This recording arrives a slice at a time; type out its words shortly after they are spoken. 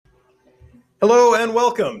Hello and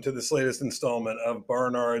welcome to this latest installment of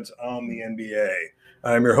Barnard's on the NBA.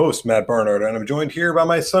 I'm your host, Matt Barnard, and I'm joined here by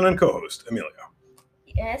my son and co-host, Emilio.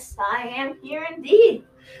 Yes, I am here indeed.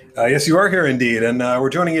 Yes, you are here indeed, and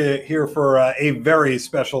we're joining you here for a very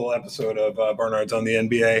special episode of Barnard's on the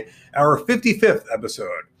NBA, our 55th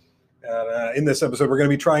episode. In this episode, we're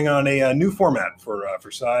going to be trying on a new format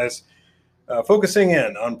for size, focusing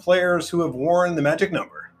in on players who have worn the magic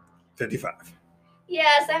number, 55.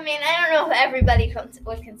 Yes, I don't know if everybody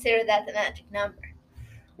would consider that the magic number.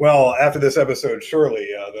 Well, after this episode, surely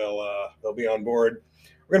they'll be on board.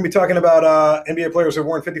 We're going to be talking about NBA players who have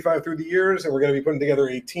worn 55 through the years, and we're going to be putting together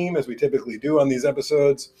a team as we typically do on these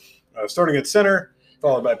episodes, starting at center,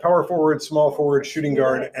 followed by power forward, small forward, shooting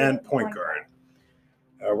guard, and point guard.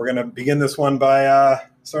 We're going to begin this one by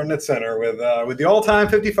starting at center with the all-time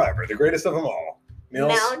 55er, the greatest of them all,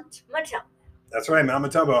 Mills. Mount Mutombo. That's right, Mount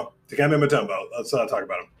Mutombo. Dikembe Mutombo. Let's talk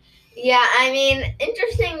about him. Yeah,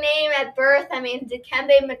 interesting name at birth.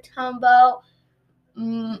 Dikembe Mutombo.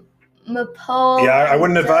 Mapo. Yeah, I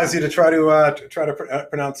wouldn't advise you to try to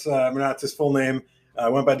pronounce his full name.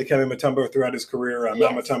 Went by Dikembe Mutombo throughout his career.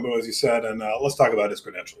 Mount Mutombo, as you said, and let's talk about his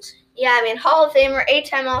credentials. Yeah, Hall of Famer,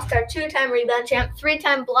 8-time All-Star, 2-time rebound champ,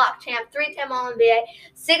 3-time block champ, 3-time All-NBA,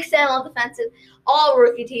 6-time All-Defensive,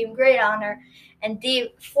 All-Rookie Team, great honor, and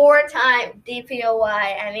 4-time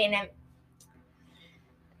DPOY.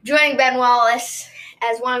 Joining Ben Wallace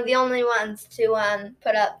as one of the only ones to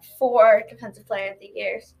put up 4 Defensive Player of the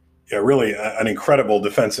Years. Yeah, really an incredible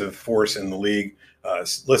defensive force in the league.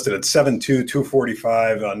 Listed at 7'2",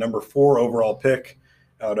 245, number 4 overall pick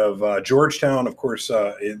out of Georgetown, of course,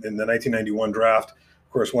 in the 1991 draft. Of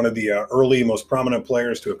course, one of the early, most prominent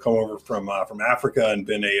players to have come over from Africa and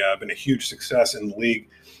been a huge success in the league.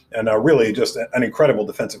 And really just an incredible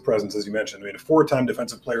defensive presence, as you mentioned. A 4-time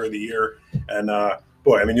Defensive Player of the Year. And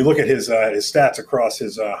you look at his stats across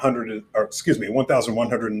his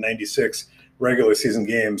 1,196 regular season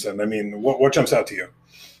games, and what jumps out to you?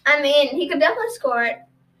 He could definitely score it.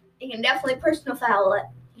 He can definitely personal foul it.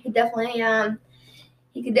 He could definitely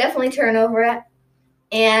turn over it,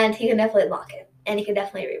 and he can definitely block it, and he could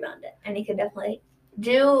definitely rebound it, and he could definitely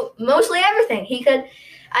do mostly everything. He could.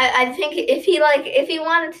 I think if he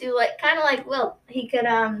wanted to, kind of like Wilt, he could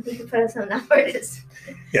put up some numbers.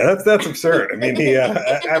 Yeah, that's absurd. He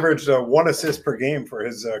averaged 1 assist per game for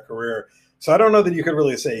his career. So I don't know that you could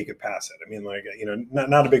really say he could pass it.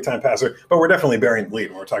 Not a big time passer, but we're definitely bearing the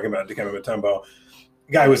lead when we're talking about Dikembe Mutombo.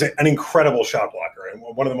 Guy was an incredible shot blocker and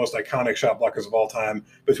one of the most iconic shot blockers of all time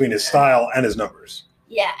between his style and his numbers.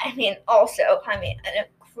 Yeah, also, an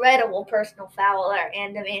incredible personal fouler,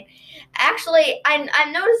 and actually, I'm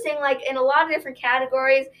noticing in a lot of different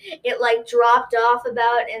categories, it dropped off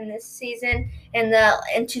about in this season in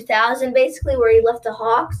 2000, basically, where he left the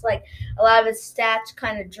Hawks. A lot of his stats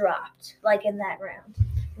kind of dropped in that round.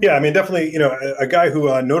 Yeah, definitely, a guy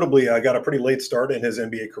who notably got a pretty late start in his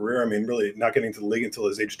NBA career. Really not getting to the league until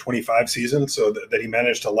his age 25 season, so that he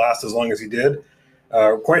managed to last as long as he did.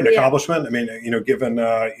 Quite an accomplishment. Given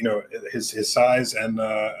his size and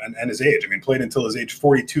his age. Played until his age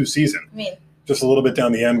 42 season. Just a little bit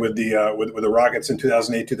down the end with the Rockets in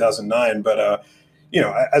 2008, 2009. But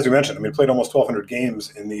as we mentioned, played almost 1,200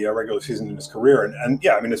 games in the regular season in his career, and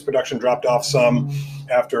his production dropped off some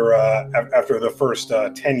after the first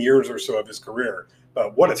 10 years or so of his career.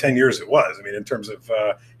 But what a 10 years it was. In terms of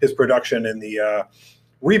his production in the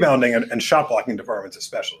rebounding and shot blocking departments,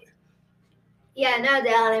 especially. Yeah, no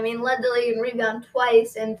doubt. Led the league in rebound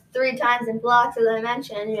twice and 3 times in blocks, as I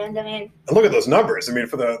mentioned. And look at those numbers.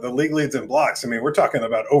 For the league leads in blocks, we're talking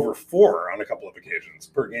about over 4 on a couple of occasions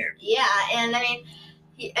per game. Yeah, and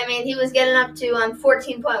he was getting up to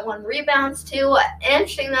 14.1 rebounds too.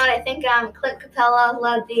 Interesting note, I think Clint Capella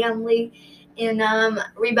led the league in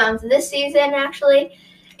rebounds this season, actually.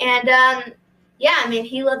 And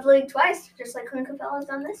he led the league twice, just like Clint Capella's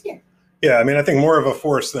done this year. Yeah, I think more of a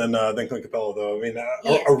force than Clint Capella, though.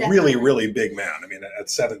 Yes, a really, really big man. At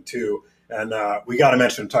 7'2", and we got to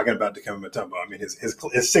mention talking about Dikembe Mutombo.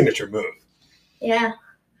 His signature move. Yeah.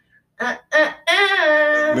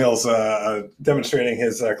 Mills demonstrating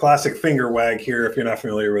his classic finger wag here. If you're not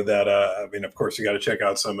familiar with that, of course, you got to check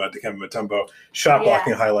out some Dikembe Mutombo shot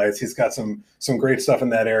blocking highlights. He's got some great stuff in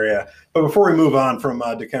that area. But before we move on from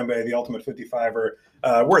Dikembe, the ultimate 55er,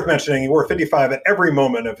 worth mentioning, he wore 55 at every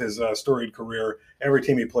moment of his storied career. Every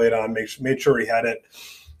team he played on made sure he had it,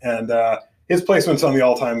 and his placements on the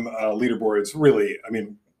all-time leaderboards really,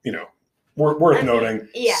 worth noting.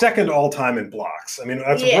 Yeah. Second all-time in blocks.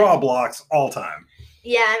 That's raw blocks all-time.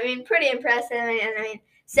 Yeah, pretty impressive.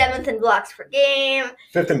 7th in blocks per game.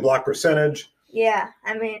 5th in block percentage. Yeah,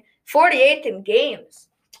 I mean, 48th in games.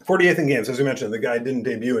 48th in games, as we mentioned. The guy didn't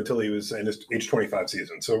debut until he was in his age 25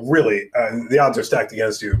 season. So really, the odds are stacked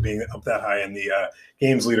against you being up that high in the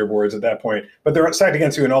games leaderboards at that point. But they're stacked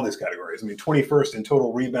against you in all these categories. I mean, 21st in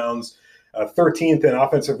total rebounds, 13th in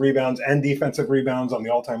offensive rebounds and defensive rebounds on the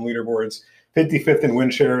all-time leaderboards, 55th in win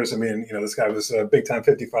shares. I mean, this guy was a big-time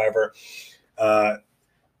 55er.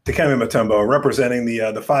 Dikembe Mutombo representing the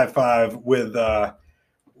 5'5" with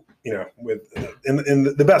in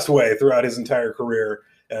the best way throughout his entire career,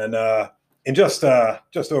 and in just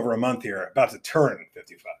over a month here, about to turn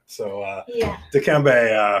 55. So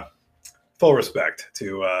Dikembe, full respect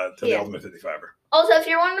to the ultimate 55er. Also, if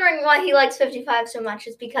you're wondering why he likes 55 so much,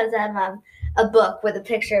 it's because I have a book with a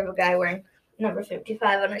picture of a guy wearing number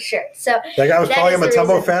 55 on his shirt. So that guy was probably a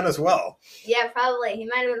Mutombo fan as well. Yeah, probably. He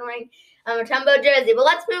might have been wearing a Mutombo jersey. But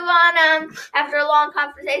let's move on. After a long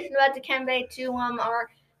conversation about Dikembe, to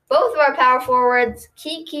both of our power forwards,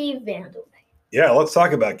 Kiki Vandeweghe. Yeah, let's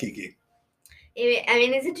talk about Kiki. I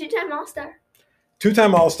mean, he's a two-time All-Star.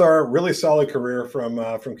 Two-time All-Star, really solid career from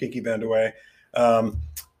Kiki Vandeweghe.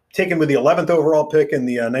 Taken with the 11th overall pick in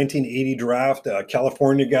the 1980 draft,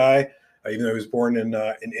 California guy, even though he was born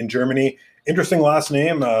in Germany. Interesting last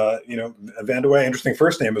name, Vandeweghe. Interesting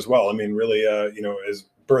first name as well. I mean, really, his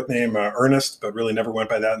birth name Ernest, but really never went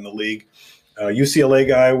by that in the league. UCLA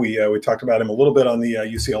guy. We talked about him a little bit on the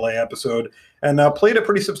UCLA episode, and played a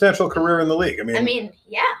pretty substantial career in the league. I mean,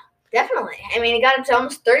 yeah, definitely. I mean, he got up to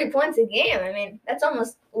almost 30 points a game. I mean, that's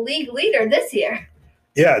almost league leader this year.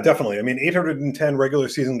 Yeah, definitely. I mean, 810 regular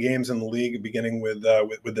season games in the league, beginning with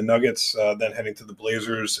the Nuggets, then heading to the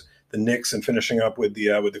Blazers, the Knicks, and finishing up with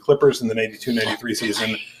the Clippers in the 92-93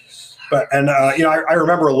 season. But I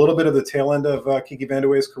remember a little bit of the tail end of Kiki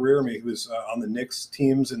Vandeweghe's career. I mean, he was on the Knicks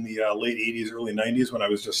teams in the late 80s, early 90s when I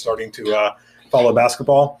was just starting to follow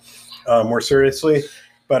basketball more seriously.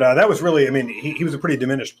 But that was really, I mean, he was a pretty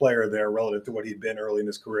diminished player there relative to what he'd been early in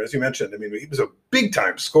his career. As you mentioned, I mean, he was a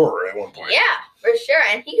big-time scorer at one point. Yeah, for sure.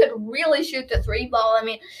 And he could really shoot the three ball. I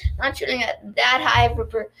mean, not shooting at that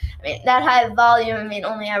high volume. I mean,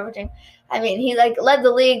 only averaging. I mean, he led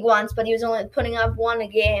the league once, but he was only putting up one a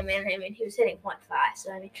game, and I mean, he was hitting 0.5.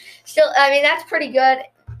 So I mean, that's pretty good.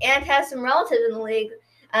 And has some relatives in the league.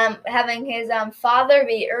 Having his father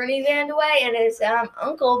be Ernie Vandeweghe and his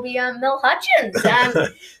uncle be Mel Hutchins,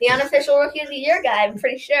 the unofficial Rookie of the Year guy, I'm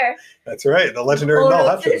pretty sure. That's right, the legendary Mel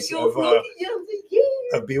Hutchins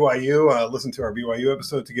of BYU. Listen to our BYU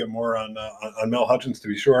episode to get more on Mel Hutchins, to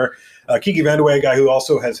be sure. Kiki Vandeweghe, a guy who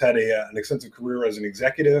also has had an extensive career as an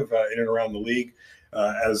executive in and around the league,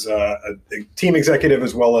 as a team executive,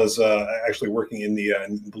 as well as actually working in the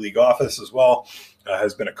league office as well.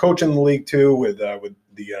 Has been a coach in the league too with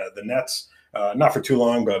the Nets, not for too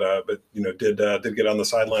long, but did get on the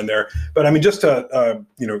sideline there. But I mean, just to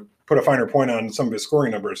put a finer point on some of his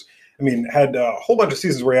scoring numbers. I mean, had a whole bunch of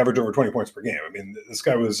seasons where he averaged over 20 points per game. I mean, this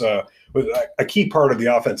guy was a key part of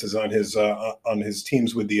the offenses on his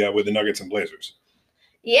teams with the Nuggets and Blazers.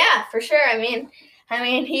 Yeah, for sure. I mean,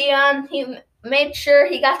 he made sure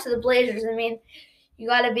he got to the Blazers. I mean, you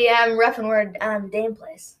got to be repping where Dame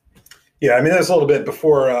plays. Yeah, I mean, that's a little bit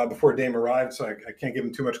before Dame arrived, so I can't give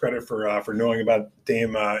him too much credit for knowing about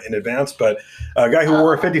Dame in advance. But a guy who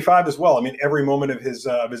wore a 55 as well. I mean, every moment of his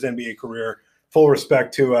NBA career. Full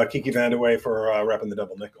respect to Kiki Vandeweghe for repping the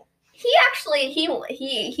double nickel. He actually he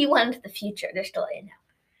went into the future. Just to let you know.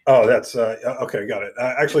 Oh, that's okay. Got it.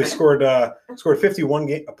 Actually scored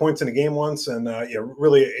 51 points in a game once, and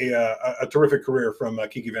really a terrific career from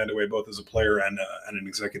Kiki Vandeweghe, both as a player and an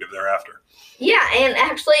executive thereafter. Yeah, and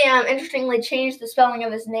actually, interestingly, changed the spelling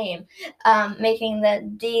of his name, making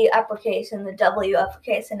the D uppercase and the W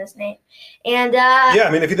uppercase in his name. And yeah, I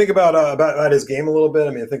mean, if you think about his game a little bit, I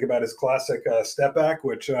mean, think about his classic step back,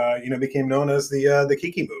 which became known as the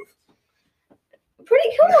Kiki move.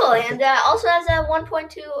 Pretty cool, and also has a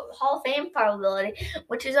 1.2 Hall of Fame probability,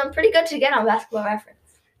 which is pretty good to get on Basketball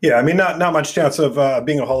Reference. Yeah, I mean, not much chance of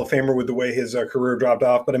being a Hall of Famer with the way his career dropped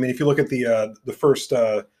off. But I mean, if you look at the first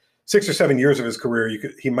 6 or 7 years of his career,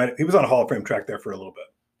 he was on a Hall of Fame track there for a little bit.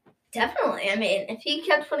 Definitely. I mean, if he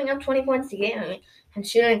kept putting up 20 points a game, and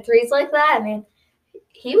shooting threes like that, I mean,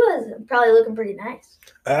 he was probably looking pretty nice.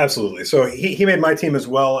 Absolutely. So he made my team as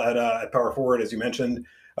well at power forward, as you mentioned.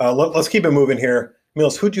 Let's keep it moving here.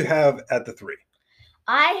 Mills, who'd you have at the 3?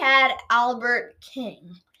 I had Albert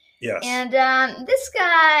King. Yes. And this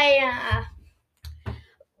guy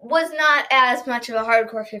was not as much of a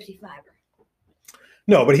hardcore 55er.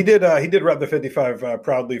 No, but he did rep the 55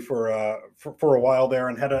 proudly for a while there,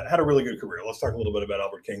 and had a really good career. Let's talk a little bit about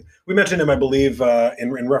Albert King. We mentioned him, I believe,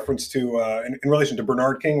 in reference to in relation to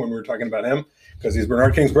Bernard King when we were talking about him, because he's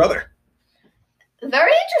Bernard King's brother.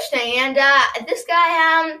 Very interesting. And this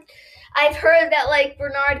guy, I've heard that like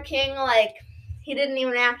Bernard King, like he didn't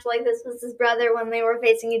even act like this was his brother when they were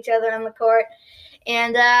facing each other on the court.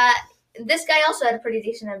 And this guy also had a pretty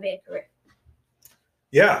decent NBA career.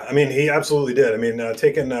 Yeah, I mean, he absolutely did. I mean,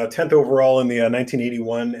 taken 10th overall in the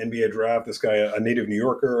 1981 NBA draft. This guy, a native New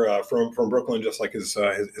Yorker from Brooklyn, just like his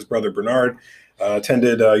brother Bernard,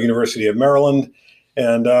 attended University of Maryland.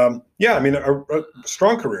 And yeah, I mean, a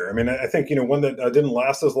strong career. I mean, I think, one that didn't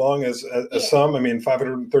last as long as some. I mean,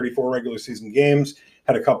 534 regular season games,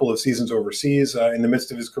 had a couple of seasons overseas in the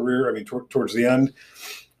midst of his career. I mean, towards the end.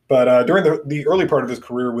 But during the early part of his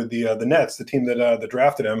career with the Nets, the team that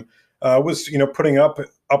drafted him, was putting up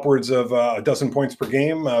upwards of a dozen points per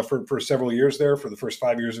game for several years there for the first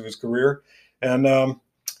 5 years of his career, and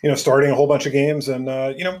starting a whole bunch of games, and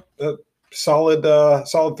solid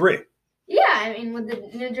three. Yeah, I mean, with the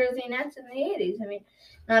New Jersey Nets in the 80s, I mean,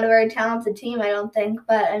 not a very talented team, I don't think,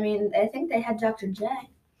 but I mean, I think they had Dr. J.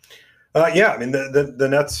 Yeah, I mean the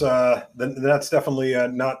Nets, the Nets definitely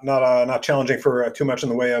not challenging for too much in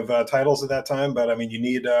the way of titles at that time, but I mean you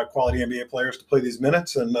need quality NBA players to play these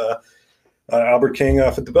minutes, and Albert King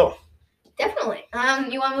fit the bill. Definitely.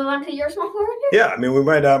 You want to move on to your small forward here? Yeah, I mean we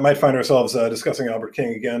might find ourselves discussing Albert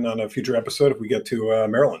King again on a future episode if we get to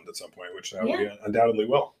Maryland at some point, which we undoubtedly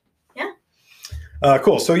will. Yeah.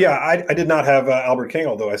 Cool. So yeah, I did not have Albert King,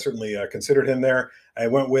 although I certainly considered him there. I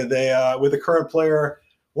went with a current player.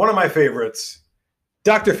 One of my favorites,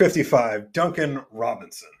 Dr. 55, Duncan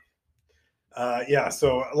Robinson. Yeah,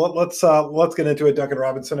 so let's get into it. Duncan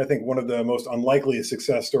Robinson, I think one of the most unlikely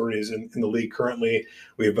success stories in the league currently.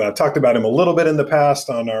 We've talked about him a little bit in the past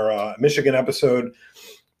on our Michigan episode,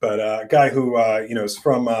 but a guy who is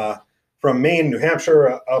from Maine, New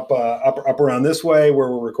Hampshire, up around this way where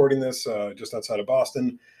we're recording this, just outside of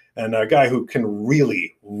Boston, and a guy who can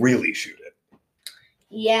really, really shoot it.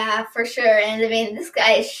 Yeah, for sure. And I mean, this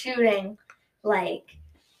guy is shooting like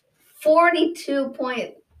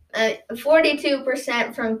 42%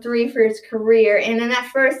 from three for his career. And in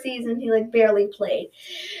that first season, he like barely played.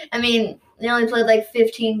 I mean, he only played like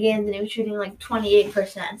 15 games and he was shooting like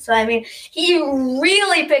 28%. So, I mean, he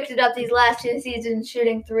really picked it up these last two seasons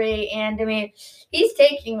shooting three. And I mean, he's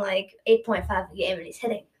taking like 8.5 a game and he's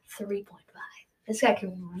hitting 3.5. This guy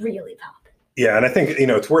can really pop. Yeah, and I think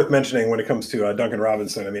it's worth mentioning when it comes to Duncan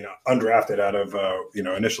Robinson. I mean, undrafted out of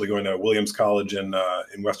initially going to Williams College in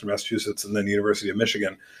Western Massachusetts and then the University of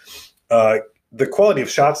Michigan. The quality of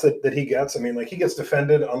shots that he gets, I mean, like he gets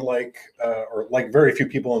defended unlike or like very few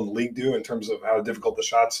people in the league do in terms of how difficult the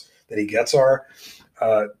shots that he gets are.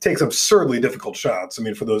 Takes absurdly difficult shots. I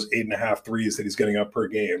mean, for those 8.5 threes that he's getting up per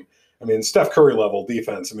game. I mean, Steph Curry level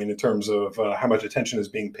defense. I mean, in terms of how much attention is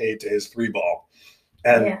being paid to his three ball,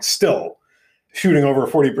 and still shooting over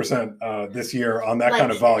 40% this year on that kind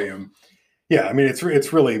of volume. Yeah, I mean, it's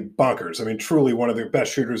really bonkers. I mean, truly one of the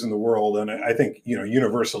best shooters in the world, and I think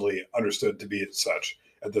universally understood to be such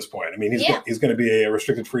at this point. I mean, he's going to be a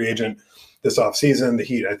restricted free agent this offseason. The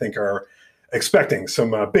Heat, I think, are expecting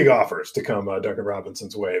some big offers to come Duncan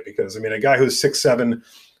Robinson's way because, I mean, a guy who's 6'7",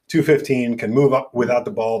 215, can move up without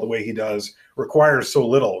the ball the way he does, requires so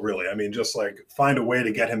little, really. I mean, just like find a way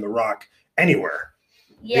to get him the rock anywhere.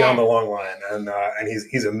 Beyond the long line, and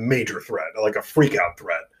he's a major threat, like a freak out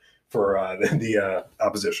threat for the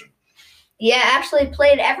opposition. Yeah, actually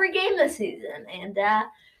played every game this season, and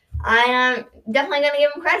I am definitely going to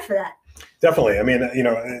give him credit for that. Definitely. I mean,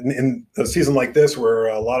 in a season like this where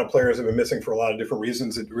a lot of players have been missing for a lot of different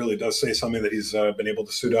reasons, it really does say something that he's been able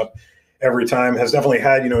to suit up every time. Has definitely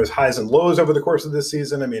had his highs and lows over the course of this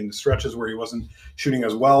season. I mean, stretches where he wasn't shooting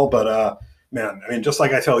as well, but man, I mean, just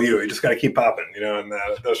like I tell you just got to keep popping, and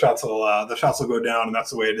the shots will go down, and that's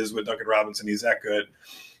the way it is with Duncan Robinson. He's that good.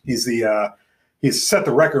 He's set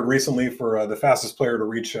the record recently for the fastest player to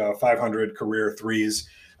reach 500 career threes.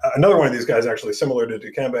 Another one of these guys, actually similar to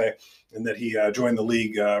Dikembe, in that he joined the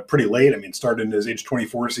league pretty late. I mean, started in his age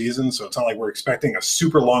 24 season, so it's not like we're expecting a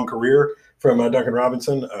super long career from Duncan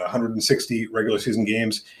Robinson. 160 regular season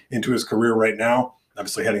games into his career right now.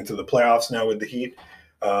 Obviously, heading to the playoffs now with the Heat.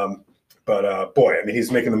 But boy, I mean,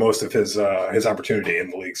 he's making the most of his opportunity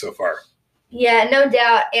in the league so far. Yeah, no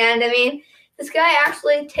doubt. And I mean, this guy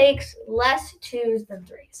actually takes less twos than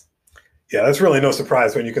threes. Yeah, that's really no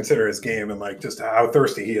surprise when you consider his game and like just how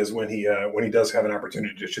thirsty he is when he does have an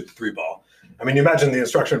opportunity to shoot the three ball. I mean, you imagine the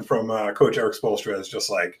instruction from Coach Eric Spoelstra is just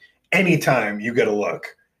like, anytime you get a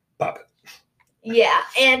look, pop it. Yeah,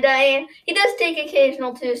 and he does take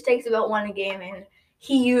occasional twos, takes about one a game, and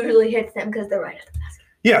he usually hits them because they're right at the basket.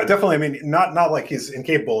 Yeah, definitely. I mean, not like he's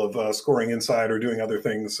incapable of scoring inside or doing other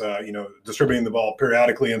things, distributing the ball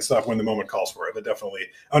periodically and stuff when the moment calls for it, but definitely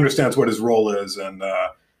understands what his role is, and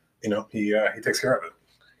he takes care of it.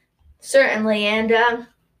 Certainly, and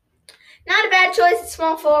not a bad choice at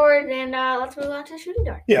small forward, and let's move on to shooting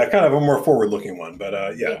guard. Yeah, kind of a more forward-looking one, but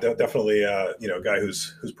definitely a guy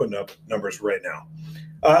who's putting up numbers right now.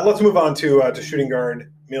 Let's move on to shooting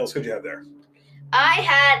guard. Meals, who'd you have there? I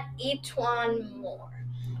had E'Twaun Moore.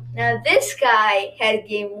 Now this guy had a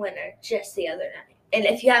game winner just the other night, and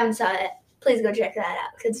if you haven't saw it, please go check that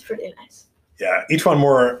out because it's pretty nice. Yeah, E'Twaun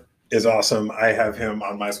Moore is awesome. I have him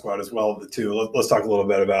on my squad as well, the two. Let's talk a little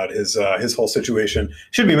bit about his whole situation.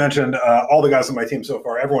 Should be mentioned, all the guys on my team so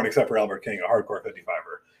far, everyone except for Albert King, a hardcore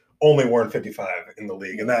 55er, only worn 55 in the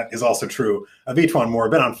league. And that is also true of E'Twaun Moore.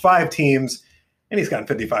 Been on 5 teams, and he's gotten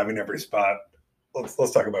 55 in every spot.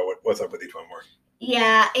 Let's talk about what's up with E'Twaun Moore.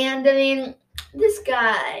 Yeah, and I mean, this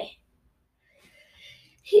guy,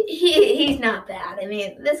 he's not bad. I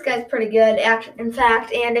mean, this guy's pretty good, in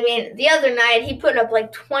fact. And I mean, the other night he put up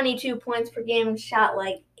like 22 points per game and shot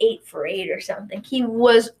like 8 for 8 or something. He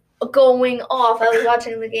was going off. I was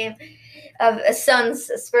watching the game of Suns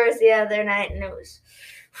Spurs the other night, and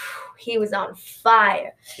he was on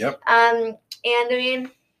fire. Yep. And I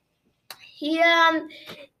mean, he's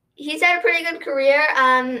had a pretty good career.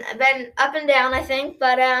 Been up and down, I think,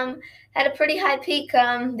 but had a pretty high peak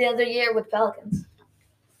the other year with Pelicans.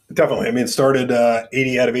 Definitely. I mean, started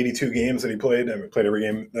 80 out of 82 games that he played. I mean, played every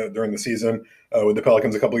game during the season with the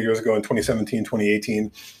Pelicans a couple of years ago in 2017,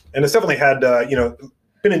 2018. And it's definitely had,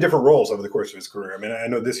 been in different roles over the course of his career. I mean, I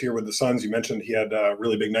know this year with the Suns, you mentioned he had a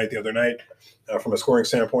really big night the other night from a scoring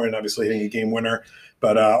standpoint, and obviously hitting a game winner.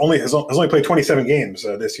 But has only played 27 games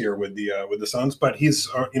this year with the Suns. But he's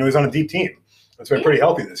on a deep team. It's been pretty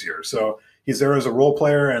healthy this year. So he's there as a role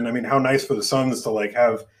player. And I mean, how nice for the Suns to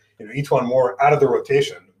have E'Twaun Moore out of the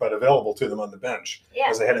rotation, but available to them on the bench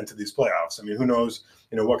as they head into these playoffs. I mean, who knows,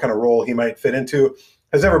 what kind of role he might fit into.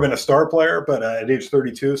 Has never been a star player, but at age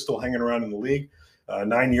 32, still hanging around in the league.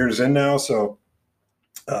 9 years in now, so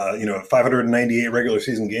 598 regular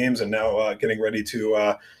season games, and now getting ready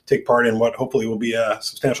to take part in what hopefully will be a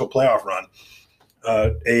substantial playoff run.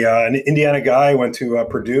 An Indiana guy went to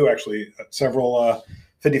Purdue. Actually, several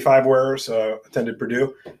 55 wearers attended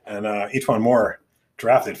Purdue, and E'Twaun Moore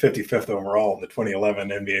drafted 55th overall in the 2011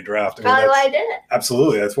 NBA draft. Probably why I did it.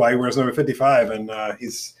 Absolutely, that's why he wears number 55, and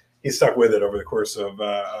he's stuck with it over the course of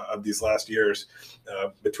these last years,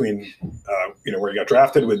 between where he got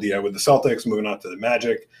drafted with the Celtics, moving on to the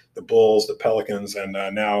Magic, the Bulls, the Pelicans, and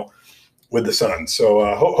now with the Suns. So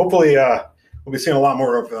hopefully we'll be seeing a lot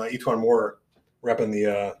more of E'Twaun Moore repping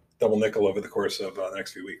the double nickel over the course of the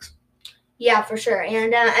next few weeks. Yeah, for sure.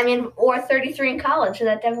 And I mean, wore 33 in college, so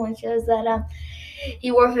that definitely shows that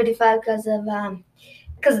he wore 55 because of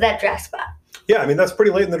that draft spot. Yeah, I mean, that's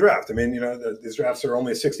pretty late in the draft. I mean, these drafts are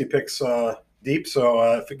only 60 picks deep, so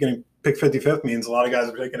if you're getting picked 55th means a lot of guys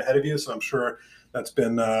are taken ahead of you, so I'm sure that's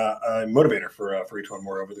been a motivator for E'Twaun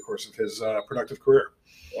Moore over the course of his productive career.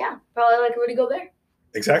 Yeah, probably like Rudy Gobert.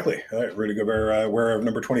 Exactly. All right, Rudy Gobert, wearer of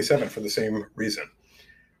number 27 for the same reason.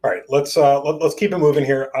 All right, let's keep it moving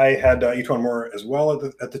here. I had E'Twaun Moore as well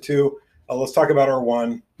at the 2. Let's talk about our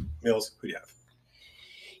 1. Mills, who do you have?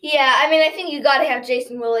 Yeah, I mean, I think you got to have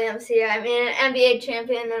Jason Williams here. I mean, an NBA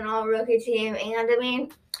champion and all-rookie team. And, I mean,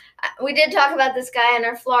 we did talk about this guy in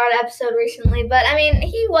our Florida episode recently. But, I mean,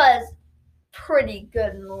 he was pretty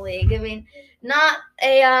good in the league. I mean, not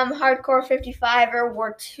a hardcore 55er,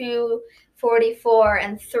 wore 244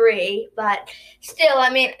 and 3. But still, I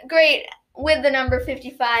mean, great with the number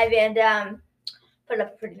 55 and put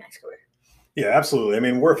up a pretty nice career. Yeah, absolutely. I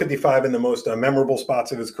mean, we're 55 in the most memorable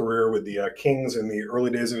spots of his career with the Kings in the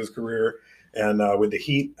early days of his career, and with the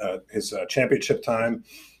Heat, his championship time.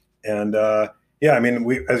 And I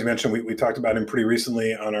mean, as you mentioned, we talked about him pretty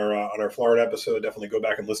recently on our Florida episode. Definitely go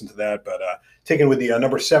back and listen to that. But taken with the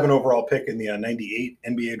number 7 overall pick in the '98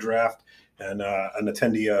 NBA draft, and an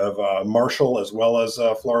attendee of Marshall as well as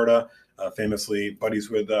Florida, famously buddies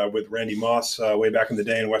with Randy Moss way back in the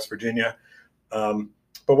day in West Virginia.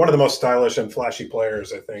 But one of the most stylish and flashy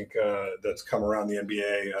players, I think, that's come around the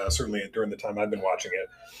NBA, certainly during the time I've been watching it.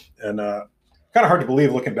 And kind of hard to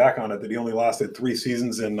believe looking back on it that he only lasted 3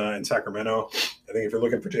 seasons in Sacramento. I think if you're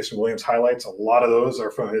looking for Jason Williams highlights, a lot of those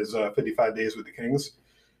are from his 55 days with the Kings.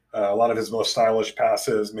 A lot of his most stylish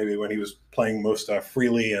passes, maybe when he was playing most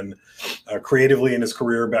freely and creatively in his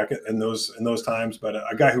career back in those times. But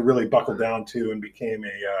a guy who really buckled down to and became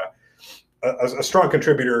a strong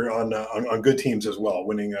contributor on good teams as well,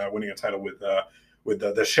 winning a title with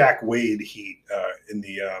the Shaq Wade Heat in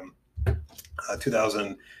the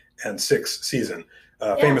 2006 season.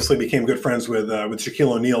 Famously became good friends with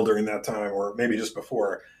Shaquille O'Neal during that time, or maybe just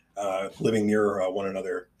before, living near one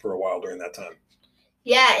another for a while during that time.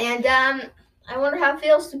 Yeah, and I wonder how it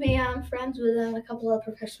feels to be friends with a couple of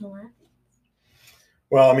professional athletes.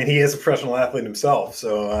 Well, I mean, he is a professional athlete himself,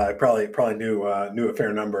 so I probably knew a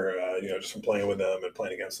fair number, just from playing with them and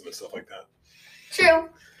playing against them and stuff like that. True.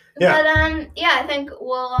 Yeah. But I think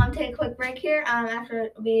we'll take a quick break here after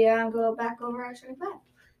we go back over our starting five.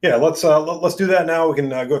 Yeah, let's do that now. We can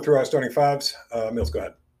go through our starting fives. Mills, go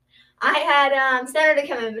ahead. I had center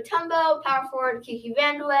Dikembe Mutombo, power forward Kiki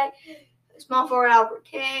Vandeweghe, small forward Albert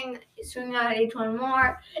King, shooting guard E'Twaun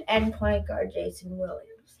Moore, and point guard Jason Williams.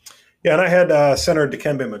 Yeah, and I had center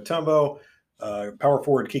Dikembe Mutombo, power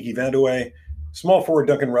forward Kiki Vandeweghe, small forward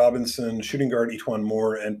Duncan Robinson, shooting guard E'Twaun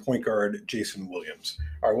Moore, and point guard Jason Williams.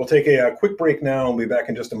 All right, we'll take a quick break now and we'll be back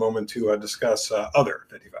in just a moment to discuss other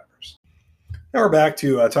 55ers. Now we're back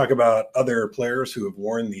to talk about other players who have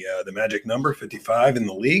worn the magic number 55 in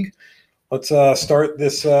the league. Let's start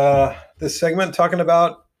this segment talking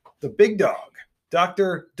about the big dog,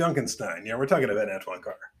 Dr. Duncanstein. Yeah, we're talking about Antoine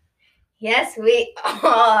Carr. Yes, we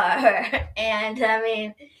are. And, I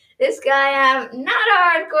mean, this guy, not a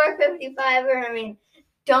hardcore 55er. I mean,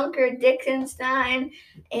 Dunker Dickenstein.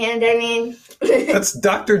 And, I mean... That's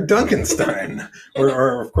Dr. Duncanstein.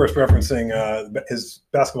 We're, of course, referencing his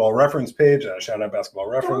basketball reference page. Shout out Basketball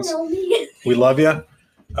Reference. Don't know me. We love you.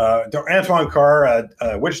 Antoine Carr,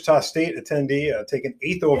 Wichita State attendee, taken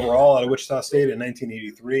 8th overall out of Wichita State in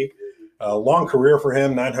 1983. Long career for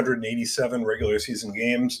him, 987 regular season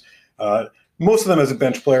games. Most of them as a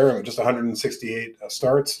bench player, just 168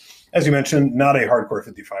 starts. As you mentioned, not a hardcore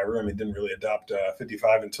 55er. I mean, didn't really adopt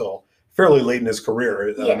 55 until fairly late in his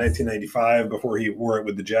career, 1995, before he wore it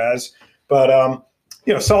with the Jazz. But,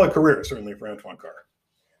 solid career, certainly, for Antoine Carr.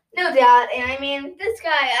 No doubt. And, I mean, this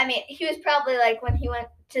guy, he was probably like, when he went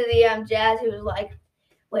to the Jazz, he was like,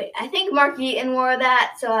 wait, I think Mark Eaton wore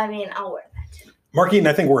that, so, I'll wear that. Mark Eaton,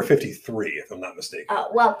 I think, wore 53, if I'm not mistaken. Oh,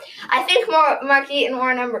 well, I think Mark Eaton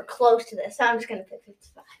wore a number close to this, so I'm just going to pick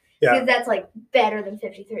 55. Yeah. Because that's, better than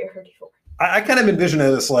 53 or 54. I kind of envision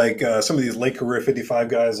it as some of these late career 55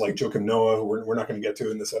 guys like Joakim Noah, who we're not going to get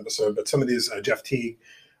to in this episode, but some of these, Jeff Teague,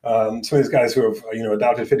 some of these guys who have,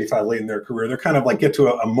 adopted 55 late in their career, they're kind of get to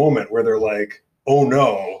a moment where they're like, oh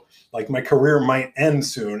no, my career might end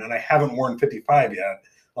soon and I haven't worn 55 yet.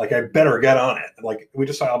 I better get on it. We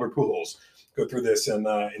just saw Albert Pujols go through this in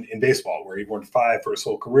baseball, where he'd worn 5 for his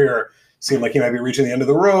whole career. Seemed like he might be reaching the end of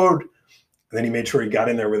the road. And then he made sure he got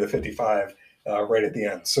in there with a 55 right at the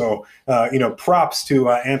end. So, props to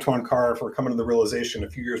Antoine Carr for coming to the realization a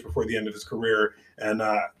few years before the end of his career and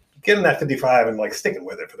getting that 55 and sticking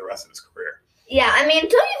with it for the rest of his career. Yeah,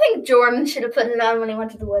 don't you think Jordan should have put it on when he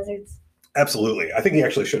went to the Wizards? Absolutely. I think he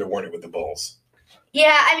actually should have worn it with the Bulls.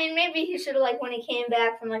 Yeah, maybe he should have, when he came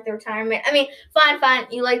back from, the retirement. Fine,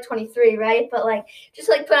 you like 23, right? But, just,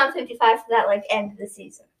 put on 55 for that, end of the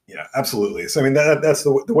season. Yeah, absolutely. So, that's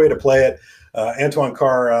the way to play it. Antoine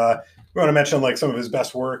Carr, we want to mention, some of his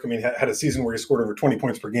best work. Had a season where he scored over 20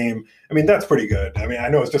 points per game. That's pretty good. I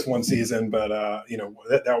know it's just one season, but,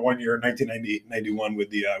 that 1 year, 1990-91 with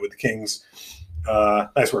the Kings,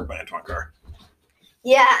 nice work by Antoine Carr.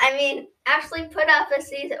 Yeah, actually put up a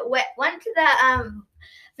season, went to the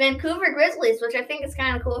Vancouver Grizzlies, which I think is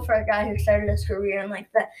kind of cool for a guy who started his career in the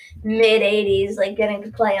mid-'80s, getting to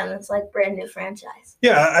play on this brand new franchise.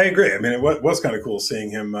 Yeah, I agree. It was kind of cool seeing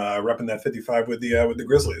him repping that 55 with the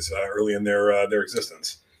Grizzlies early in their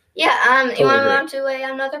existence. Yeah, totally. You want to move on to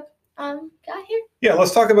another guy here? Yeah,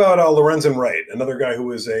 let's talk about Lorenzen Wright, another guy who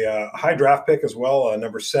was a high draft pick as well,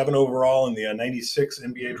 number 7 overall in the 96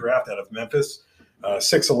 NBA draft out of Memphis.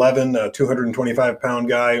 6'11", 225-pound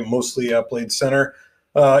guy, mostly played center.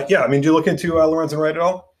 Do you look into Lorenzen Wright at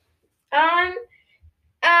all?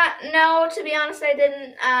 No, to be honest, I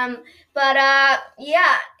didn't.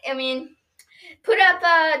 Put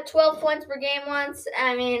up 12 points per game once,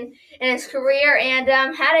 in his career, and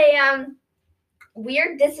had a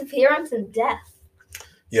weird disappearance and death.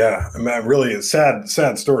 Yeah, really a sad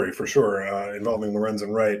story for sure involving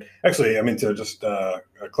Lorenzen Wright. Actually, to just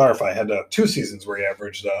clarify, had 2 seasons where he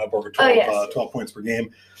averaged up over 12 points per game.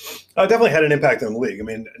 Definitely had an impact on the league.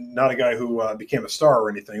 Not a guy who became a star or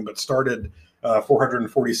anything, but started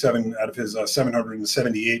 447 out of his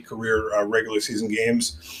 778 career regular season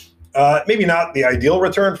games. Maybe not the ideal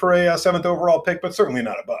return for a 7th overall pick, but certainly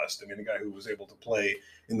not a bust. A guy who was able to play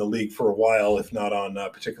in the league for a while, if not on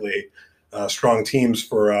particularly strong teams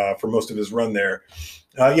for most of his run there.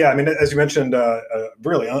 Yeah, I mean, as you mentioned,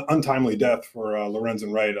 really untimely death for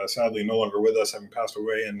Lorenzen Wright. Sadly, no longer with us, having passed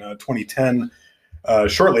away in 2010,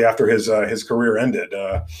 shortly after his career ended.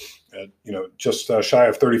 Just shy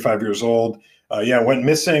of 35 years old. Went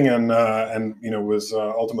missing and was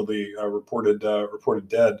ultimately reported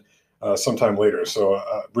dead sometime later. So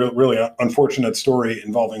really unfortunate story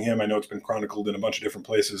involving him. I know it's been chronicled in a bunch of different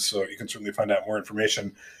places, so you can certainly find out more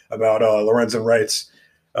information about Lorenzen Wright's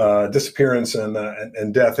disappearance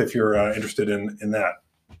and death if you're interested in that.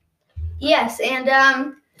 Yes,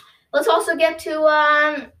 and let's also get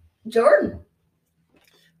to Jordan.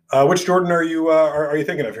 Which Jordan are you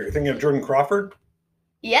thinking of here? You're thinking of Jordan Crawford?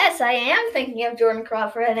 Yes, I am thinking of Jordan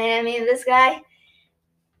Crawford. And I mean, this guy,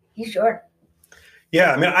 he's Jordan.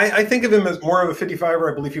 Yeah, I mean, I think of him as more of a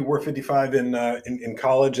 55er. I believe he wore 55 in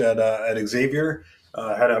college at Xavier.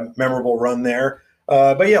 Had a memorable run there.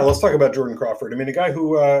 But yeah, let's talk about Jordan Crawford. I mean, a guy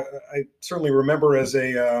who I certainly remember as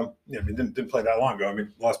didn't play that long ago. I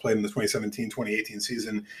mean, last played in the 2017-2018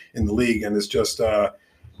 season in the league, and is just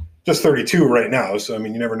 32 right now. So I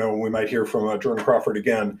mean, you never know when we might hear from Jordan Crawford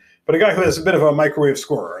again. But a guy who has a bit of a microwave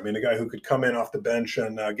scorer. I mean, a guy who could come in off the bench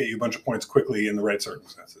and get you a bunch of points quickly in the right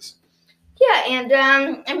circumstances. Yeah, and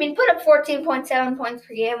I mean, put up 14.7 points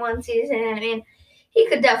per game one season. I mean, he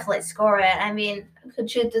could definitely score it. I mean, could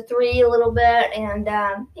shoot the three a little bit, and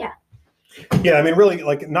yeah. Yeah, I mean, really,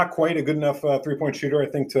 like, not quite a good enough 3-point shooter, I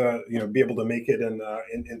think, to be able to make it in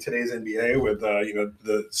today's NBA with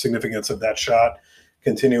the significance of that shot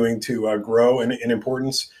continuing to grow in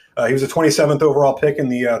importance. He was a 27th overall pick in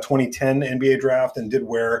the 2010 NBA draft and did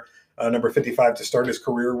wear number 55 to start his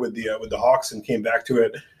career with the Hawks, and came back to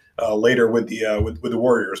it later with the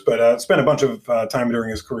Warriors. But spent a bunch of time during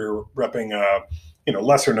his career repping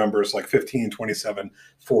lesser numbers like 15, 27,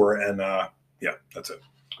 4, and that's it.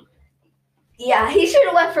 Yeah, he should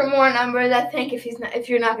have went for more numbers, I think, if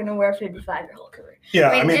you're not going to wear 55 your whole career. Yeah,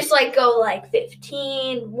 I mean just go like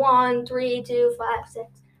 15, 1, 3, 2, 5, 6.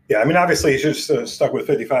 Yeah, I mean, obviously he's just stuck with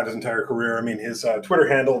 55 his entire career. I mean, his Twitter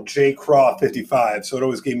handle, jcraw55, so it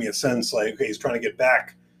always gave me a sense like, okay, he's trying to get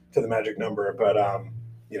back to the magic number, but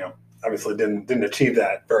obviously didn't achieve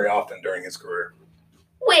that very often during his career.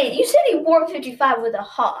 Wait, you said he wore 55 with the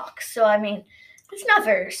Hawks, so I mean, that's not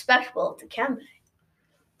very respectable to Dikembe.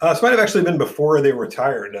 This might have actually been before they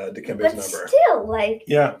retired Dikembe's number. But still,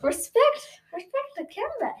 yeah, respect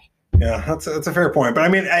Dikembe. Yeah, that's a fair point. But I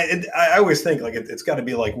mean, I always think like it's got to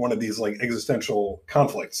be like one of these like existential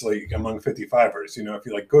conflicts like among 55ers. If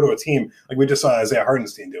you go to a team like we just saw Isaiah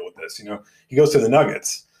Hartenstein deal with this. He goes to the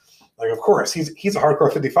Nuggets. Like, of course, he's a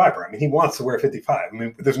hardcore 55er. I mean, he wants to wear 55. I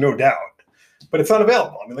mean, there's no doubt. But it's not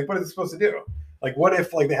available. I mean, like, what is he supposed to do? Like, what if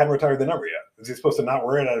they hadn't retired the number yet? Is he supposed to not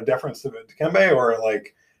wear it out of deference to Dikembe, or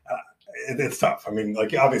like it's tough? I mean,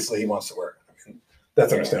 like, obviously he wants to wear it. I mean,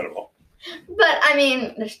 that's understandable. But I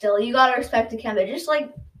mean, there's still, you gotta respect Dikembe. Just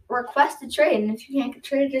request a trade, and if you can't get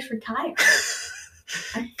traded, just retire.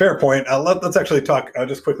 Fair point. Let's actually talk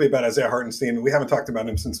just quickly about Isaiah Hartenstein. We haven't talked about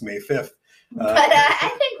him since May 5th. But I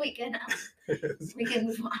think we can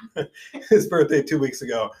move on. His birthday 2 weeks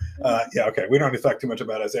ago. Okay. We don't need to talk too much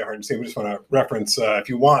about Isaiah Hartenstein. We just want to reference, if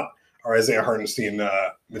you want our Isaiah Hartenstein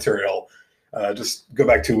material, just go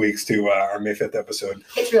back 2 weeks to our May 5th episode.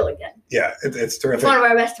 It's really good. Yeah, it's terrific. It's one of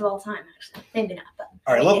our best of all time, actually. Maybe not, but.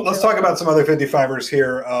 All right, let's talk about some other 55ers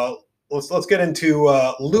here. Let's get into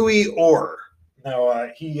Louis Orr. Now,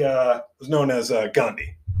 he was known as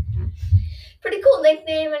Gandhi. Pretty cool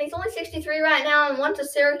nickname, and he's only 63 right now and went to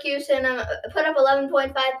Syracuse and put up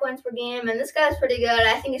 11.5 points per game, and this guy's pretty good.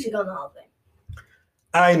 I think he should go in the Hall of Fame.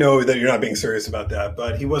 I know that you're not being serious about that,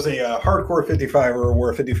 but he was a hardcore 55er,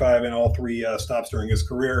 wore 55 in all three stops during his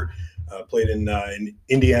career, played in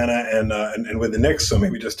Indiana and with the Knicks, so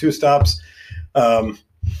maybe just 2 stops.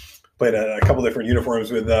 Played a couple different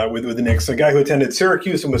uniforms with the Knicks. A guy who attended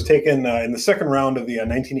Syracuse and was taken in the second round of the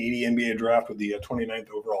 1980 NBA draft with the 29th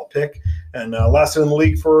overall pick, and lasted in the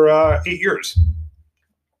league for 8 years.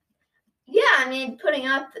 Yeah, I mean, putting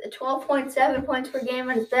up 12.7 points per game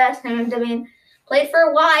at his best, and I mean, played for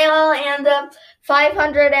a while, and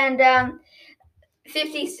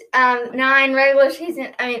 559 regular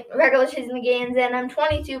season games, and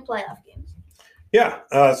 22 playoff games. Yeah,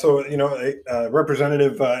 so a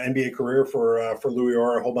representative NBA career for Louis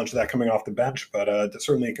Orr, a whole bunch of that coming off the bench, but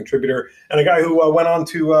certainly a contributor, and a guy who went on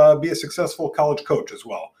to be a successful college coach as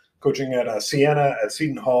well, coaching at Siena, at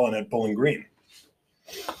Seton Hall, and at Bowling Green.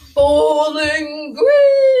 Bowling Green!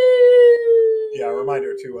 Yeah, a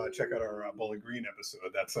reminder to check out our Bowling Green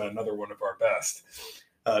episode. That's another one of our best,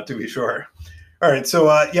 to be sure. All right,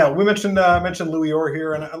 so yeah, we mentioned Louis Orr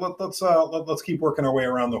here, and let's keep working our way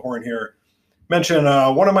around the horn here. Mention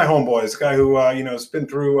one of my homeboys, a guy who has been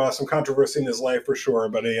through some controversy in his life for sure,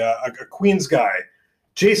 but a Queens guy,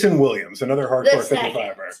 Jason Williams, another hardcore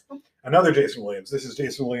 55er. Another Jason Williams. This is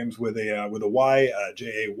Jason Williams with a Y,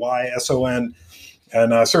 Jayson,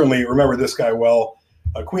 and certainly remember this guy well.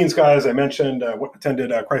 Queens guy, as I mentioned,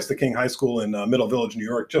 attended Christ the King High School in Middle Village, New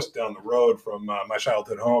York, just down the road from my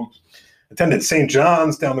childhood home. Attended St.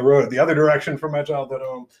 John's down the road, the other direction from my childhood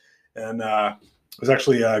home, and was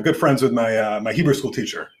actually good friends with my Hebrew school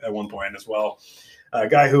teacher at one point as well. A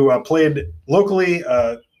guy who played locally,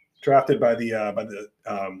 drafted by the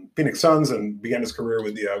Phoenix Suns, and began his career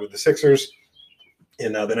with the Sixers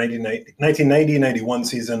in the 1990-91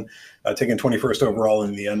 season, taken 21st overall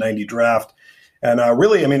in the 90 draft. And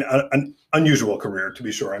really, I mean, an unusual career, to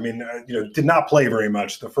be sure. I mean, did not play very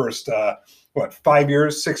much the first,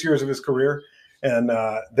 6 years of his career, and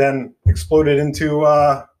then exploded into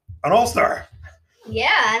an all-star. Yeah,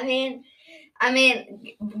 I mean,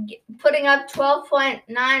 putting up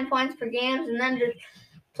 12.9 points per game, and then just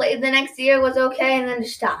played the next year was okay, and then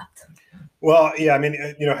just stopped. Well, yeah, I mean,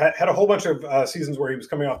 had a whole bunch of seasons where he was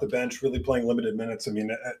coming off the bench, really playing limited minutes. I mean,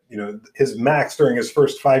 his max during his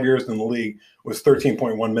first 5 years in the league was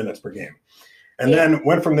 13.1 minutes per game. And then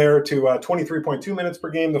went from there to 23.2 minutes per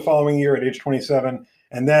game the following year at age 27,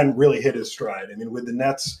 and then really hit his stride. I mean, with the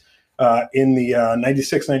Nets in the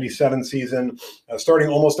 96-97 season, starting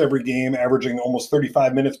almost every game, averaging almost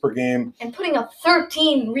 35 minutes per game. And putting up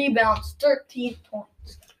 13 rebounds, 13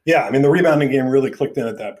 points. Yeah, I mean, the rebounding game really clicked in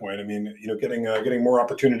at that point. I mean, getting more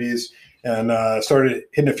opportunities and started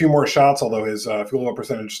hitting a few more shots, although his field goal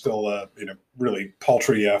percentage still, really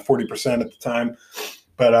paltry 40% at the time.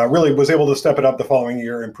 But really was able to step it up the following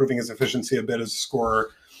year, improving his efficiency a bit as a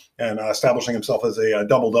scorer and establishing himself as a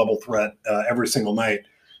double-double threat every single night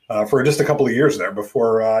for just a couple of years there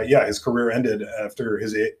before, his career ended after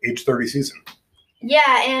his age 30 season.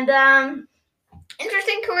 Yeah, and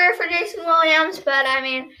interesting career for Jason Williams, but I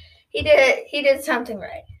mean, he did something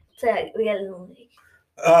right to get in the league.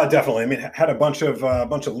 Definitely. I mean, had a bunch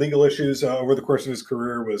of legal issues over the course of his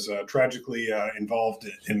career. Was tragically involved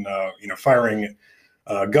in firing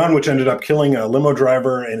a gun, which ended up killing a limo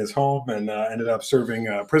driver in his home, and ended up serving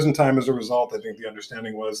prison time as a result. I think the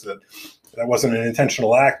understanding was that wasn't an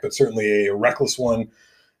intentional act, but certainly a reckless one,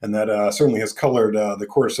 and that certainly has colored the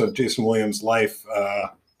course of Jason Williams' life.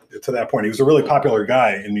 To that point, he was a really popular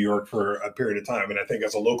guy in New York for a period of time, and I think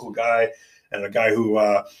as a local guy and a guy who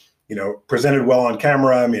presented well on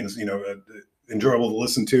camera. I mean, enjoyable to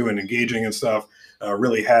listen to and engaging and stuff.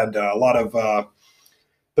 Really had a lot of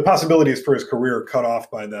the possibilities for his career cut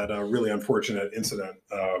off by that really unfortunate incident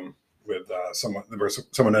with someone where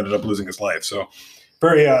someone ended up losing his life. So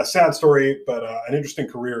very sad story, but an interesting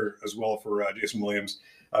career as well for Jason Williams.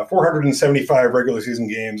 475 regular season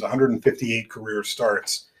games, 158 career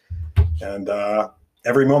starts, and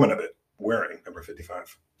every moment of it wearing number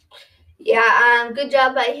 55. Yeah, good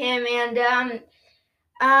job by him. And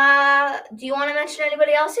do you want to mention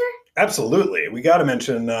anybody else here? Absolutely. We got to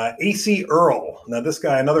mention A.C. Earl. Now, this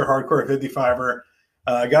guy, another hardcore 55er,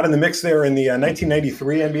 got in the mix there in the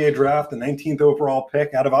 1993 NBA draft, the 19th overall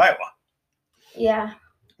pick out of Iowa. Yeah.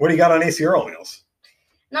 What do you got on A.C. Earl, Niels?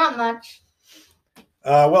 Not much.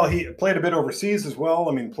 Well, he played a bit overseas as well.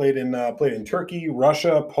 I mean, played in Turkey,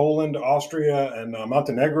 Russia, Poland, Austria, and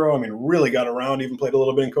Montenegro. I mean, really got around, even played a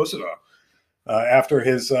little bit in Kosovo. After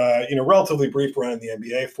his relatively brief run in the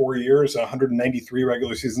NBA, 4 years, 193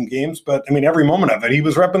 regular season games, but I mean every moment of it, he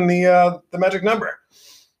was repping the magic number.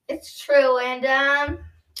 It's true, and I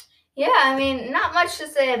mean not much to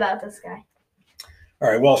say about this guy. All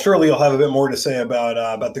right, well, surely you'll have a bit more to say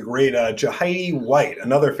about the great Jahidi White,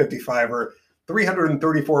 another 55er,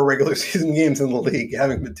 334 regular season games in the league,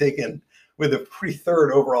 having been taken with a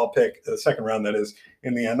pre-third overall pick, the second round that is,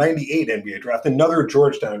 in the 98 NBA draft. Another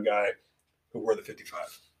Georgetown guy who wore the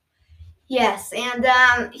 55. Yes, and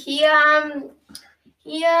he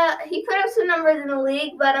put up some numbers in the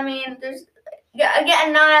league, but I mean, there's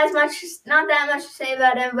again not that much to say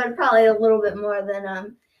about him, but probably a little bit more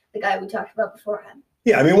than the guy we talked about beforehand.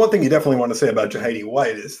 Yeah, I mean, one thing you definitely want to say about Jahidi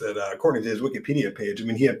White is that according to his Wikipedia page, I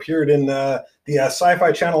mean, he appeared in the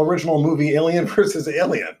Sci-Fi Channel original movie Alien vs.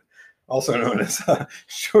 Alien, also known as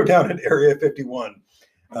Showdown at Area 51,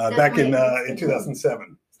 back in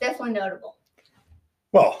 2007. It's definitely notable.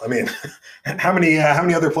 Well, I mean, how many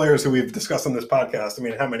other players who we've discussed on this podcast? I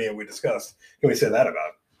mean, how many have we discussed? Can we say that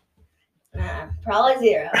about? Probably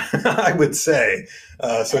 0. I would say.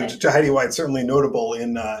 So Jahidi White certainly notable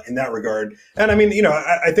in that regard. And I mean,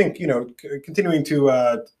 I think continuing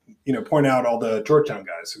to point out all the Georgetown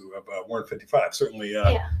guys who have worn 55 certainly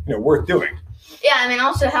worth doing. Yeah, I mean,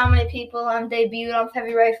 also how many people debuted on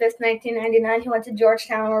February 5th, 1999, who went to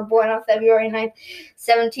Georgetown, were born on February 9th,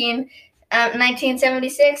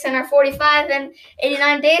 1976, and are 45 and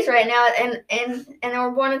 89 days right now, and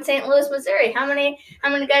were born in St. Louis, Missouri. How many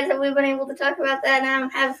guys have we been able to talk about that and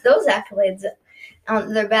have those accolades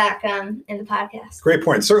on their back in the podcast? Great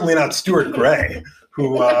point. Certainly not Stuart Gray,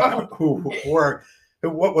 who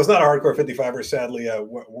what was not a hardcore 55er, sadly,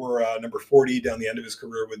 wore number 40 down the end of his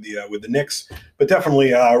career with the Knicks, but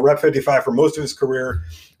definitely rep 55 for most of his career.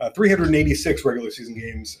 386 regular season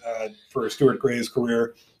games for Stuart Gray's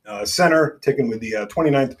career. Center, taken with the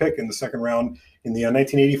 29th pick in the second round in the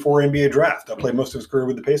 1984 NBA draft. Played most of his career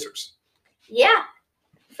with the Pacers. Yeah,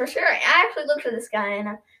 for sure. I actually looked at this guy and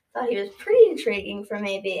I thought he was pretty intriguing for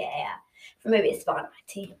maybe a spot on my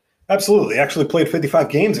team. Absolutely. Actually played 55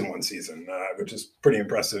 games in one season, which is pretty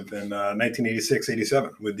impressive in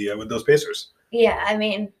 1986-87 with those Pacers. Yeah, I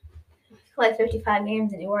mean, played 55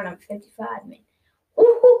 games and he wore number 55. I mean,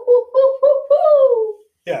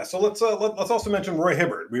 yeah, so let's also mention Roy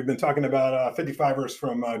Hibbert. We've been talking about 55ers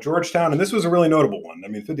from Georgetown, and this was a really notable one. I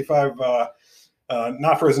mean, 55,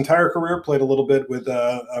 not for his entire career, played a little bit with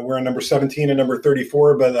wearing number 17 and number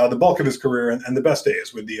 34, but the bulk of his career and the best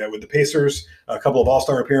days with the Pacers, a couple of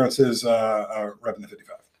All-Star appearances, repping the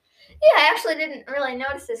 55. Yeah, I actually didn't really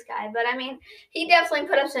notice this guy, but I mean, he definitely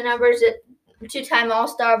put up some numbers at two-time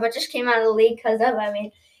All-Star, but just came out of the league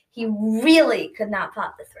he really could not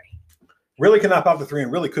pop the three. Really could not pop the three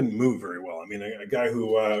and really couldn't move very well. I mean, a guy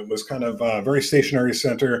who was kind of very stationary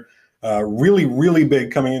center, really, really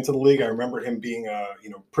big coming into the league. I remember him being,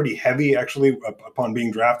 pretty heavy actually upon being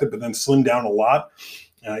drafted, but then slimmed down a lot.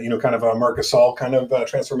 Kind of a Marc Gasol kind of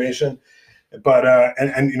transformation. But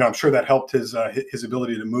and I'm sure that helped his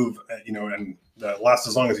ability to move, and last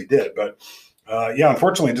as long as he did. But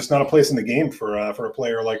unfortunately, just not a place in the game for a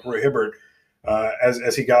player like Roy Hibbert.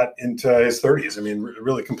 As he got into his 30s. I mean,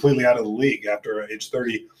 really completely out of the league after age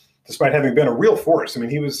 30, despite having been a real force. I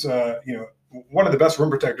mean, he was, one of the best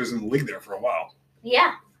rim protectors in the league there for a while.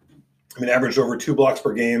 Yeah. I mean, averaged over 2 blocks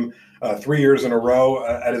per game, 3 years in a row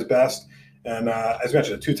at his best. And as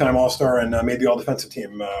mentioned, a 2-time All-Star and made the All-Defensive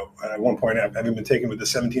team at one point, having been taken with the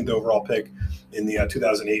 17th overall pick in the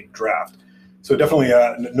 2008 draft. So definitely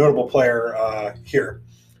a notable player here.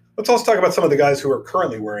 Let's also talk about some of the guys who are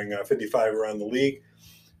currently wearing 55 around the league.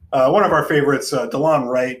 One of our favorites, DeLon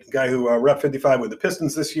Wright, guy who rep 55 with the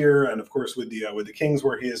Pistons this year, and of course with the Kings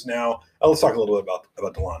where he is now. Let's talk a little bit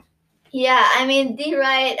about DeLon. Yeah, I mean, D.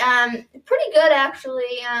 Wright, pretty good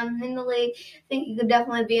actually in the league. I think he could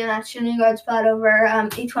definitely be in that shooting guard spot over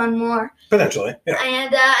E'Twaun Moore. Potentially, yeah.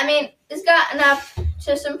 And I mean, he's gotten up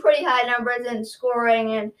to some pretty high numbers in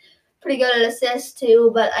scoring and pretty good at assists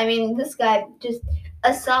too. But I mean, this guy just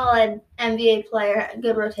a solid NBA player, a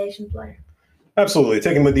good rotation player. Absolutely.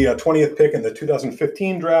 Taken with the 20th pick in the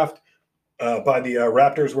 2015 draft by the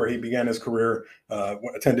Raptors, where he began his career,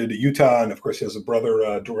 attended Utah. And, of course, he has a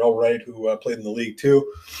brother, Dorell Wright, who played in the league,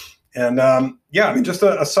 too. And, just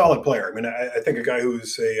a solid player. I mean, I think a guy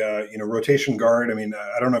who's a, rotation guard. I mean,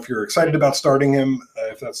 I don't know if you're excited about starting him,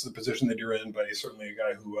 if that's the position that you're in, but he's certainly a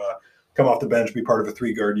guy who come off the bench, be part of a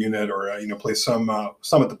 3-guard unit or, play some at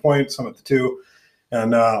the point, some at the 2.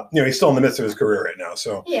 And, he's still in the midst of his career right now.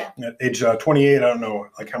 So at age 28, I don't know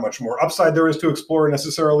how much more upside there is to explore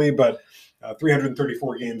necessarily, but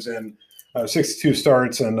 334 games in, 62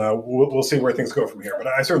 starts, and we'll see where things go from here. But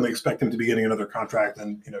I certainly expect him to be getting another contract,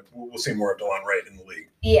 and, we'll see more of DeLon Wright in the league.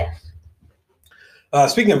 Yes.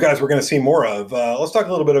 Speaking of guys we're going to see more of, let's talk a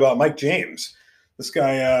little bit about Mike James. This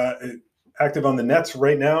guy active on the Nets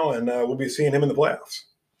right now, and we'll be seeing him in the playoffs.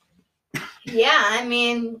 Yeah, I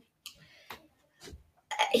mean,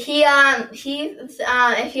 he if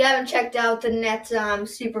you haven't checked out the Nets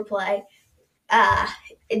super play,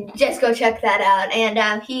 just go check that out.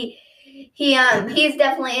 And he's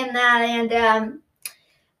definitely in that. And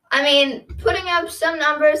I mean, putting up some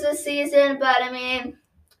numbers this season, but I mean,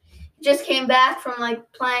 just came back from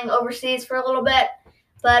playing overseas for a little bit.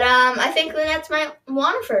 But I think the Nets might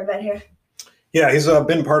want him for a bit here. Yeah, he's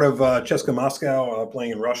been part of CSKA Moscow,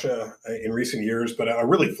 playing in Russia in recent years, but a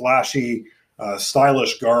really flashy,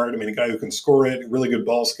 stylish guard. I mean, a guy who can score it, really good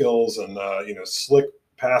ball skills, and slick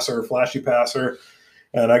passer, flashy passer,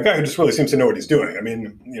 and a guy who just really seems to know what he's doing. I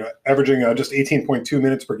mean, averaging just 18.2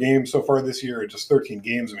 minutes per game so far this year, just 13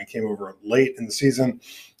 games. I mean, came over late in the season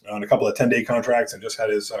on a couple of 10-day contracts and just had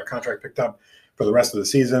his contract picked up for the rest of the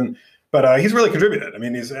season. But he's really contributed. I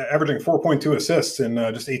mean, he's averaging 4.2 assists in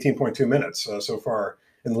just 18.2 minutes so far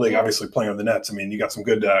in the league. Obviously, playing on the Nets. I mean, you got some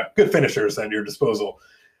good finishers at your disposal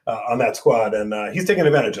on that squad, and he's taking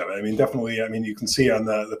advantage of it. I mean, definitely. I mean, you can see on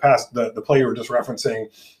the play you were just referencing,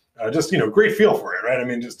 great feel for it, right? I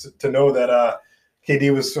mean, just to know that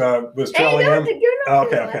KD was trailing him.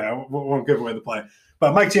 Okay, I won't give away the play.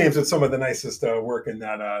 But Mike James did some of the nicest work in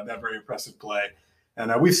that very impressive play. And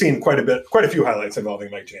we've seen quite a few highlights involving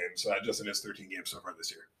Mike James just in his 13 games so far this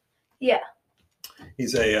year. Yeah,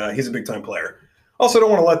 he's a big time player. Also, don't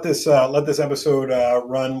want to let this episode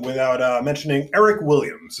run without mentioning Eric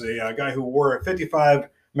Williams, a guy who wore 55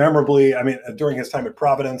 memorably. I mean, during his time at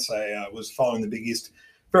Providence, I was following the Big East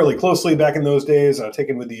fairly closely back in those days.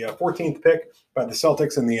 Taken with the 14th pick by the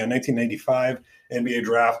Celtics in the 1995 NBA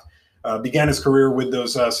draft. Began his career with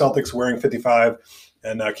those Celtics wearing 55.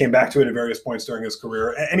 And came back to it at various points during his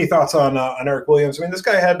career. Any thoughts on Eric Williams? I mean, this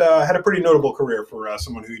guy had a pretty notable career for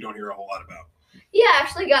someone who you don't hear a whole lot about. Yeah,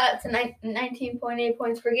 actually got up to 19.8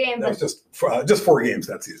 points per game. That was just 4 games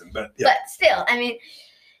that season, but yeah. But still, I mean,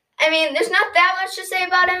 there's not that much to say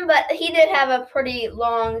about him, but he did have a pretty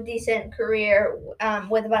long, decent career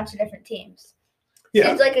with a bunch of different teams. Yeah,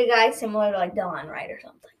 he's like a guy similar to like Delon Wright or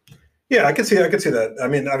something. Yeah, I could see that. I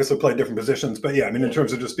mean, obviously played different positions, but yeah, I mean, in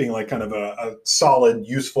terms of just being like kind of a solid,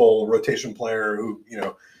 useful rotation player who,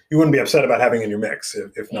 you wouldn't be upset about having in your mix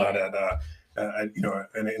if not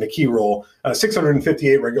in a key role.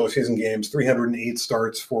 658 regular season games, 308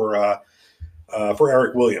 starts for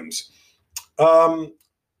Eric Williams.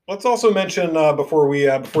 Let's also mention before we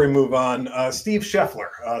move on, Steve Scheffler,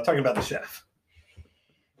 talking about the chef.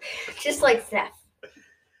 Just like Steph.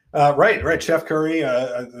 Right. Chef Curry,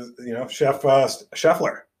 Chef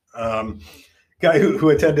Scheffler, guy who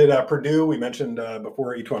attended Purdue. We mentioned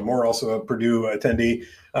before, E'Twaun Moore, also a Purdue attendee.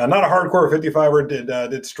 Not a hardcore 55er,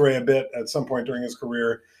 did stray a bit at some point during his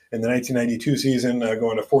career in the 1992 season,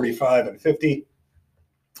 going to 45 and 50.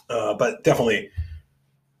 But definitely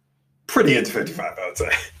pretty into 55, I would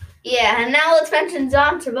say. Yeah, and now let's mention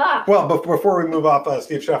Zon Tabak. Well, before we move off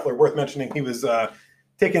Steve Scheffler, worth mentioning he was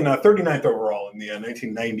taken 39th overall in the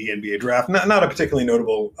 1990 NBA draft. Not a particularly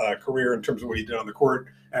notable career in terms of what he did on the court,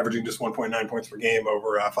 averaging just 1.9 points per game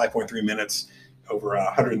over 5.3 minutes over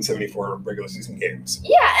 174 regular season games.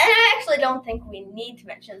 Yeah, and I actually don't think we need to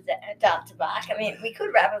mention Zon Tabak. I mean, we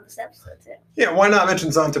could wrap up this episode too. Yeah, why not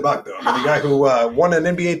mention Zon Tabak, though? I mean, the guy who won an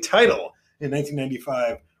NBA title in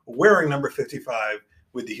 1995 wearing number 55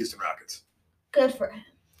 with the Houston Rockets. Good for him.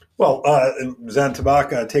 Well, Zon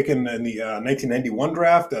Tabak taken in the 1991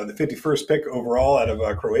 draft, the 51st pick overall out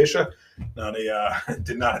of Croatia.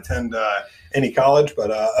 Did not attend any college,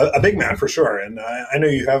 but a big man for sure. And I know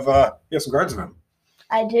you have some cards of him.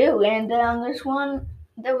 I do, and there's one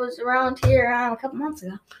that was around here a couple months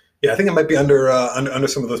ago. Yeah, I think it might be under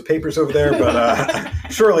some of those papers over there, but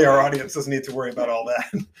surely our audience doesn't need to worry about all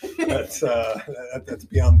that. That's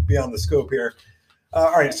beyond the scope here.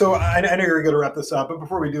 All right, so I know you're going to wrap this up, but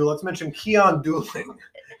before we do, let's mention Keon Dooling,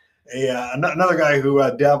 another guy who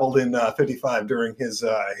dabbled in 55 during his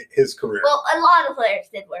career. Well, a lot of players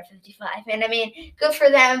did wear 55, and I mean, good for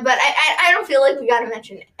them, but I don't feel like we got to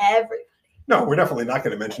mention everybody. No, we're definitely not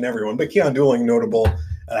going to mention everyone, but Keon Dooling, notable,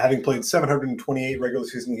 having played 728 regular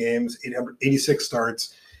season games, 886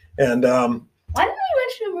 starts, and why didn't we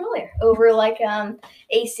mention him earlier? Over like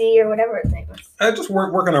AC or whatever his name was. Just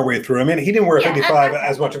working our way through. I mean, he didn't wear 55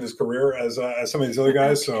 as much of his career as some of these other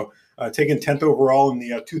guys. So taken 10th overall in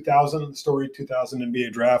the 2000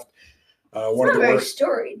 NBA draft. One of the worst.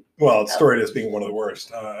 Storied. Well, it's storied as being one of the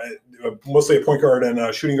worst. Mostly a point guard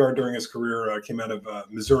and shooting guard during his career. Came out of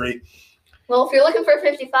Missouri. Well, if you're looking for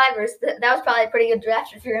 55ers, that was probably a pretty good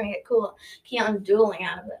draft if you're going to get Keon Dooling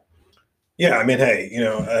out of it. Yeah, I mean, hey,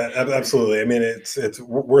 absolutely. I mean, it's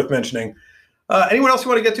worth mentioning. Anyone else you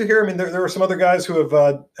want to get to here? I mean, there are some other guys who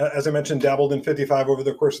have, as I mentioned, dabbled in 55 over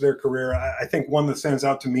the course of their career. I think one that stands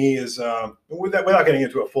out to me is, without getting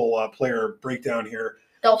into a full player breakdown here,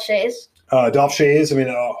 Dolph Schayes. Dolph Schayes, I mean,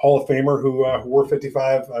 a Hall of Famer who wore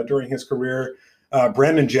 55 during his career.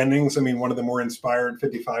 Brandon Jennings, I mean, one of the more inspired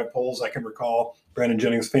 55 polls I can recall. Brandon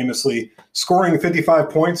Jennings famously scoring 55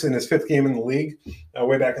 points in his 5th game in the league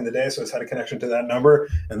way back in the day, so it's had a connection to that number.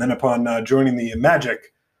 And then upon joining the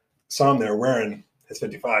Magic, saw him there wearing his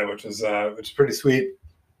 55, which is pretty sweet.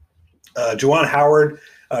 Juwan Howard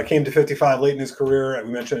came to 55 late in his career.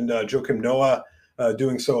 We mentioned Joakim Noah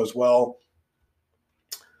doing so as well.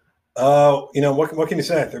 What can you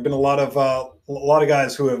say? There have been a lot of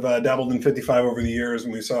guys who have dabbled in 55 over the years,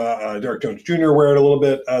 and we saw Derek Jones Jr. wear it a little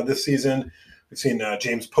bit this season. We've seen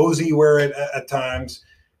James Posey wear it at times,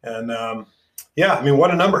 and Yeah. I mean,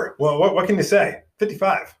 what a number. Well, what can you say?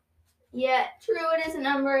 55. Yeah, true. It is a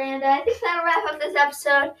number, and I think that'll wrap up this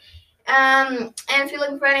episode. And if you're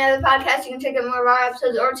looking for any other podcasts, you can check out more of our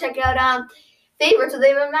episodes or check out Favorites with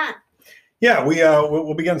David and Matt. Yeah,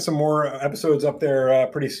 we'll be getting some more episodes up there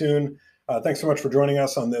pretty soon. Thanks so much for joining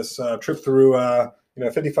us on this trip through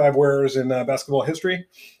 55 wearers in basketball history.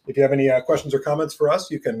 If you have any questions or comments for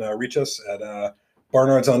us, you can reach us at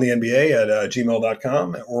barnardsontheNBA at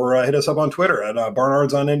gmail.com or hit us up on Twitter at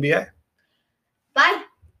barnardsonnba. Bye.